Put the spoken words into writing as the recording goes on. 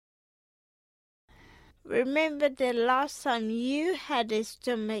Remember the last time you had a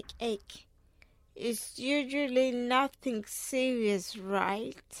stomach ache? It's usually nothing serious,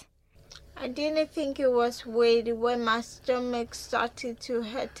 right? I didn't think it was weird when my stomach started to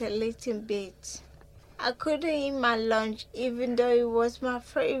hurt a little bit. I couldn't eat my lunch even though it was my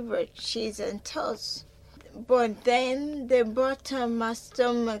favorite cheese and toast. But then the bottom of my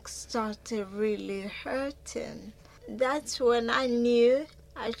stomach started really hurting. That's when I knew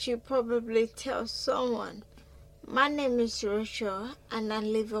I should probably tell someone. My name is Rachel and I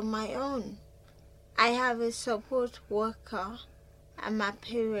live on my own. I have a support worker and my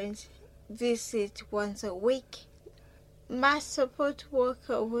parents visit once a week. My support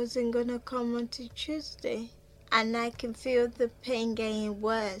worker wasn't gonna come until Tuesday and I can feel the pain getting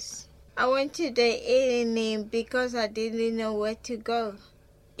worse. I went to the A&E because I didn't know where to go.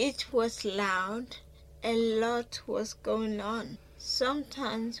 It was loud. A lot was going on.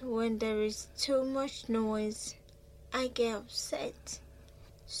 Sometimes when there is too much noise, I get upset.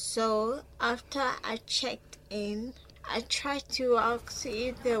 So after I checked in, I tried to ask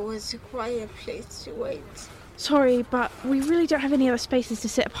if there was a quiet place to wait. Sorry, but we really don't have any other spaces to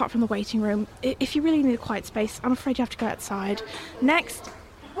sit apart from the waiting room. If you really need a quiet space, I'm afraid you have to go outside. Next!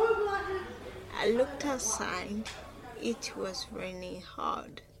 I looked outside. It was raining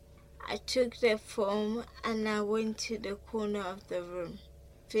hard. I took the phone and I went to the corner of the room.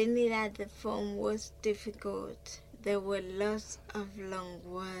 Filling out the phone was difficult. There were lots of long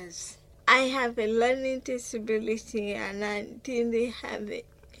words. I have a learning disability and I didn't have a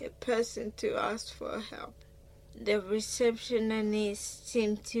person to ask for help. The receptionist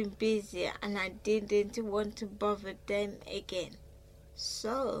seemed too busy and I didn't want to bother them again.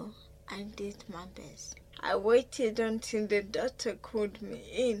 So I did my best. I waited until the doctor called me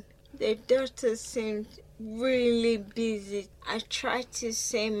in. The doctor seemed really busy. I tried to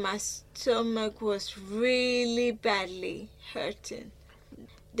say my stomach was really badly hurting.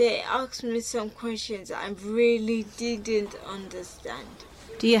 They asked me some questions I really didn't understand.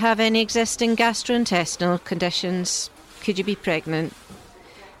 Do you have any existing gastrointestinal conditions? Could you be pregnant?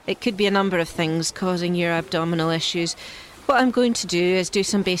 It could be a number of things causing your abdominal issues. What I'm going to do is do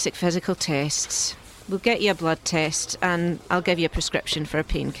some basic physical tests. We'll get you a blood test and I'll give you a prescription for a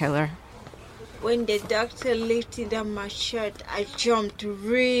painkiller. When the doctor lifted up my shirt, I jumped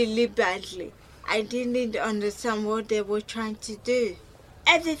really badly. I didn't understand what they were trying to do.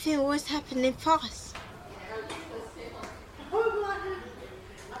 Everything was happening fast.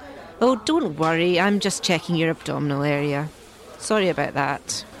 Oh, don't worry, I'm just checking your abdominal area. Sorry about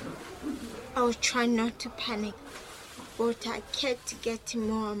that. I was trying not to panic, but I kept getting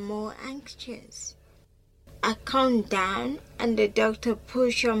more and more anxious. I calmed down and the doctor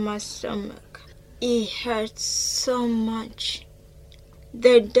pushed on my stomach. It hurt so much.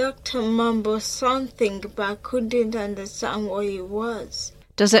 The doctor mumbled something, but I couldn't understand what it was.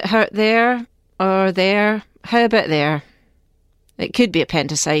 Does it hurt there or there? How about there? It could be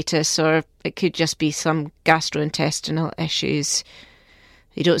appendicitis or it could just be some gastrointestinal issues.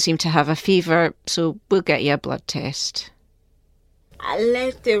 You don't seem to have a fever, so we'll get you a blood test. I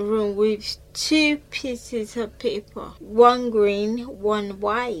left the room with 2 pieces of paper, one green, one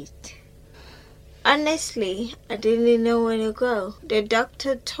white. Honestly, I didn't know where to go. The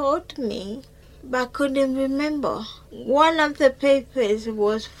doctor told me, but I couldn't remember. One of the papers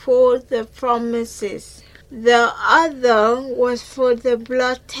was for the pharmacist. The other was for the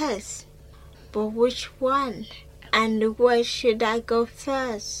blood test. But which one? And where should I go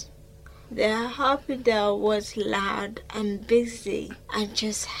first? The hospital was loud and busy. I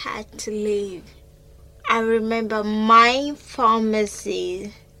just had to leave. I remember my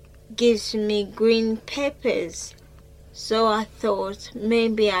pharmacy gives me green peppers, so I thought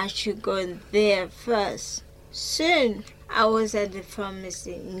maybe I should go there first. Soon, I was at the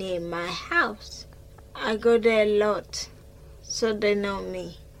pharmacy near my house. I go there a lot, so they know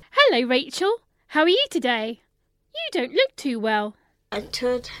me. Hello, Rachel. How are you today? You don't look too well. I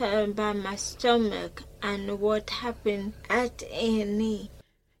told her about my stomach and what happened at A&E.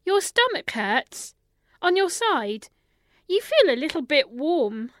 Your stomach hurts? On your side? You feel a little bit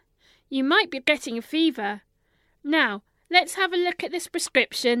warm. You might be getting a fever. Now, let's have a look at this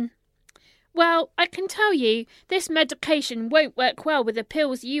prescription. Well, I can tell you, this medication won't work well with the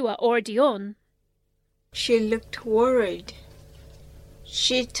pills you are already on. She looked worried.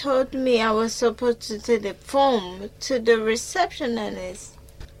 She told me I was supposed to take the form to the receptionist.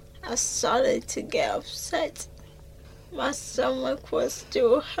 I started to get upset. My stomach was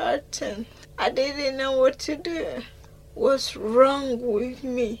still hurting. I didn't know what to do. What's wrong with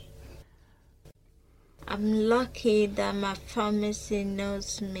me? I'm lucky that my pharmacy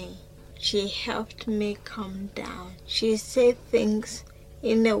knows me. She helped me calm down. She said things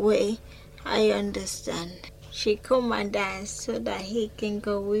in a way I understand. She called my dad so that he can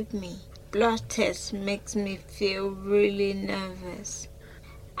go with me. Blood test makes me feel really nervous.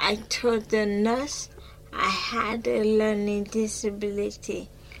 I told the nurse I had a learning disability.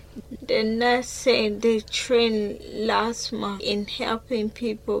 The nurse said they trained last month in helping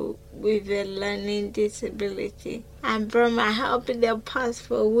people with a learning disability. I brought my hospital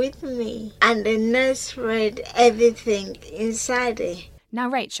passport with me, and the nurse read everything inside it. Now,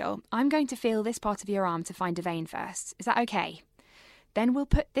 Rachel, I'm going to feel this part of your arm to find a vein first. Is that okay? Then we'll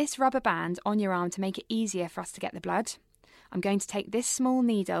put this rubber band on your arm to make it easier for us to get the blood. I'm going to take this small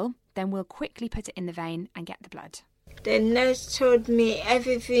needle, then we'll quickly put it in the vein and get the blood. The nurse told me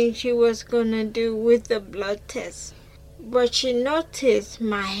everything she was going to do with the blood test, but she noticed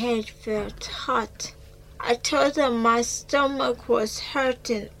my head felt hot. I told her my stomach was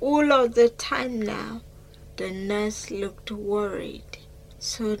hurting all of the time now. The nurse looked worried.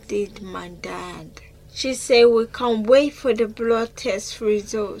 So did my dad. She said we can't wait for the blood test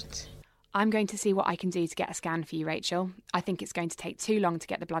results. I'm going to see what I can do to get a scan for you, Rachel. I think it's going to take too long to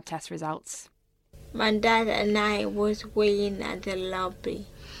get the blood test results. My dad and I was waiting at the lobby.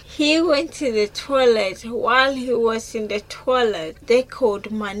 He went to the toilet. While he was in the toilet, they called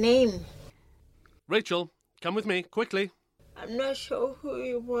my name. Rachel, come with me, quickly. I'm not sure who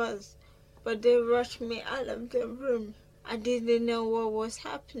it was, but they rushed me out of the room. I didn't know what was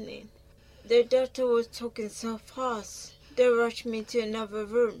happening. The doctor was talking so fast. They rushed me to another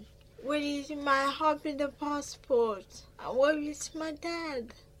room. Where is my hospital passport? And where is my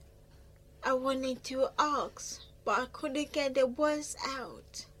dad? I wanted to ask, but I couldn't get the words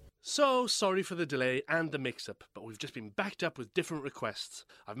out. So sorry for the delay and the mix-up, but we've just been backed up with different requests.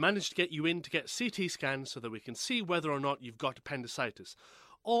 I've managed to get you in to get CT scans so that we can see whether or not you've got appendicitis,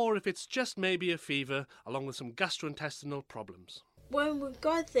 or if it's just maybe a fever along with some gastrointestinal problems. When we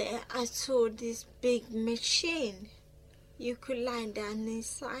got there, I saw this big machine. You could lie down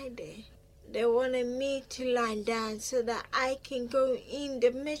inside it. They wanted me to lie down so that I can go in the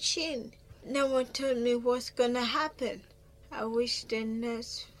machine. No one told me what's gonna happen. I wish the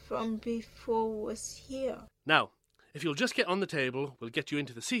nurse from before was here. Now, if you'll just get on the table, we'll get you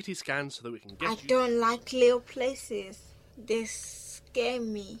into the CT scan so that we can get you... I don't like little places. They scare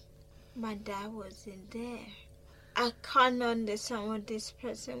me. My dad wasn't there. I can't understand what this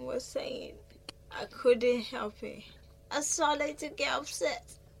person was saying. I couldn't help it. I started to get upset.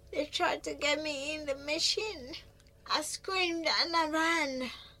 They tried to get me in the machine. I screamed and I ran.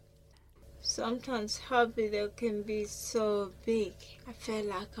 Sometimes hospital can be so big. I felt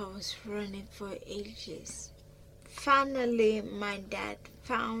like I was running for ages. Finally, my dad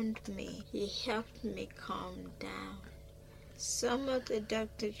found me. He helped me calm down. Some of the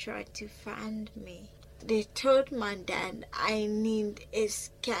doctors tried to find me. They told my dad I need a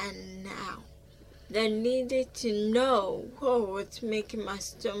scan now. They needed to know what was making my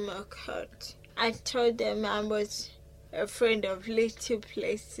stomach hurt. I told them I was afraid of little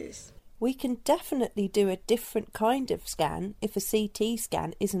places. We can definitely do a different kind of scan if a CT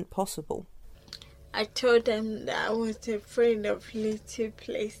scan isn't possible. I told them that I was afraid of little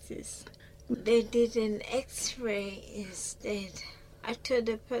places. They did an X-ray instead. I told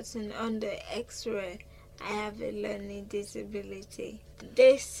the person on the X-ray I have a learning disability.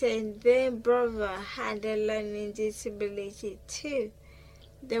 They said their brother had a learning disability too.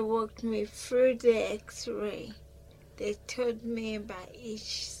 They walked me through the X-ray. They told me about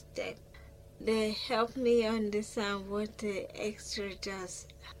each step. They helped me understand what the X-ray does.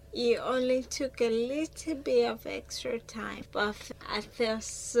 It only took a little bit of extra time, but I felt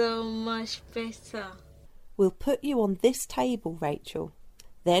so much better. We'll put you on this table, Rachel.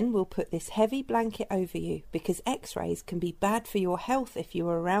 Then we'll put this heavy blanket over you because X-rays can be bad for your health if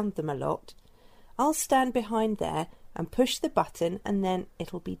you're around them a lot. I'll stand behind there and push the button and then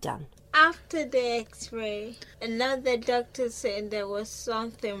it'll be done. After the X-ray, another doctor said there was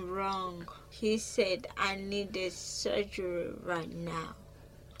something wrong. He said I needed surgery right now.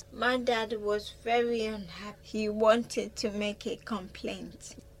 My dad was very unhappy. He wanted to make a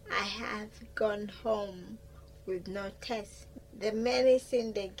complaint. I have gone home with no test. The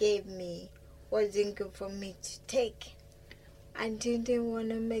medicine they gave me wasn't good for me to take. I didn't want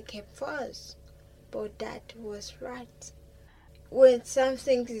to make a fuss, but Dad was right. When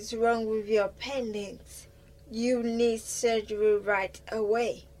something is wrong with your appendix, you need surgery right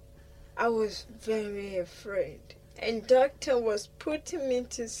away. I was very afraid, and doctor was putting me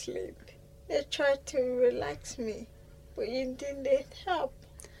to sleep. They tried to relax me, but it didn't help.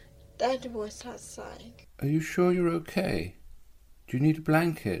 Dad was outside. Are you sure you're okay? Do you need a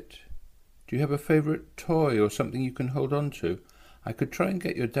blanket? Do you have a favourite toy or something you can hold on to? I could try and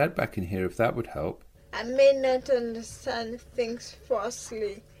get your dad back in here if that would help. I may not understand things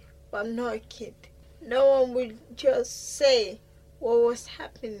firstly, but I'm not a kid. No one would just say what was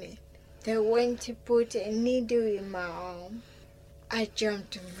happening. They went to put a needle in my arm. I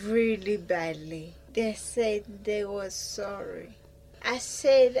jumped really badly. They said they were sorry. I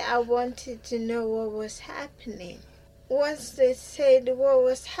said I wanted to know what was happening. Once they said what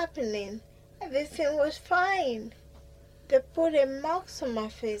was happening, everything was fine. They put a marks on my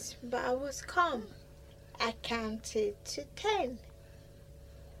face, but I was calm. I counted to 10.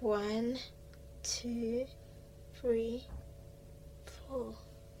 1, 2, 3, 4.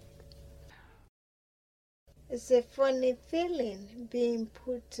 It's a funny feeling being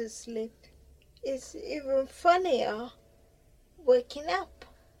put to sleep. It's even funnier waking up.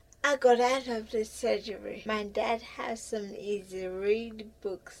 I got out of the surgery. My dad has some easy read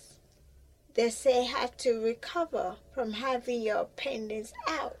books. They say how to recover from having your appendix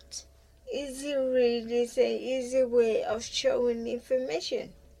out. Easy read is an easy way of showing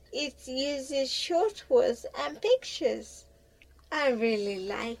information. It uses short words and pictures. I really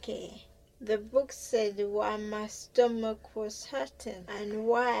like it. The book said why my stomach was hurting and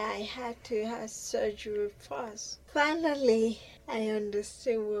why I had to have surgery first. Finally, I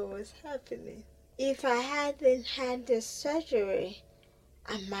understood what was happening. If I hadn't had the surgery,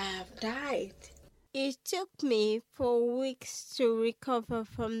 I might have died. It took me 4 weeks to recover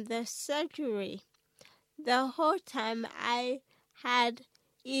from the surgery. The whole time I had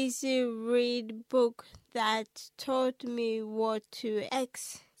easy read book that told me what to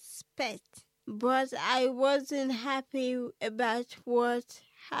expect. But I wasn't happy about what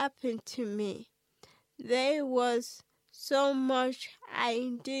happened to me. There was so much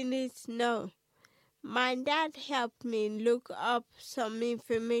I didn't know. My dad helped me look up some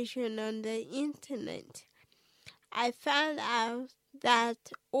information on the internet. I found out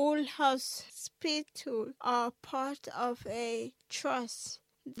that all hospitals are part of a trust.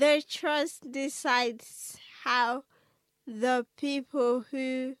 The trust decides how the people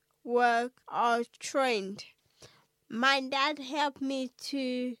who work are trained. My dad helped me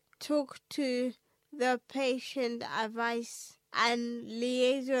to talk to the patient advice and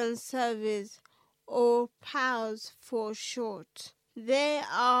liaison service, or PALS for short. They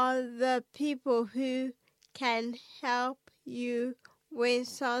are the people who can help you when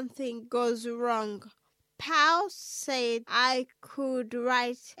something goes wrong. PALS said I could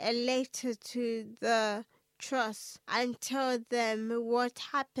write a letter to the trust and tell them what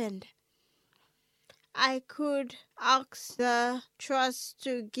happened. I could ask the trust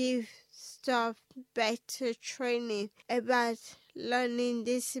to give staff better training about learning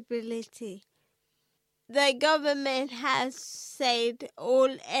disability. The government has said all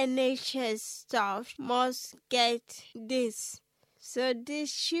NHS staff must get this, so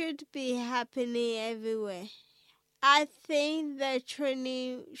this should be happening everywhere. I think the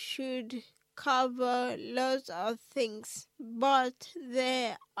training should cover lots of things, but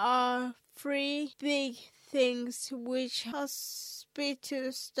there are 3 big things which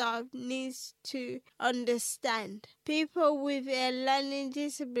hospital staff needs to understand. People with a learning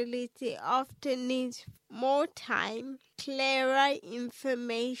disability often need more time, clearer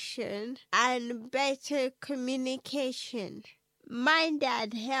information, and better communication. My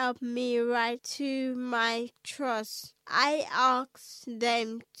dad helped me write to my trust. I asked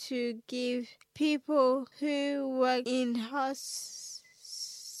them to give people who work in hospital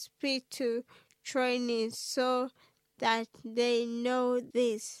training so that they know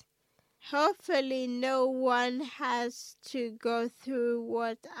this. Hopefully no one has to go through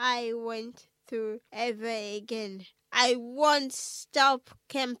what I went through ever again. I won't stop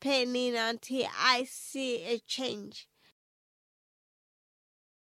campaigning until I see a change.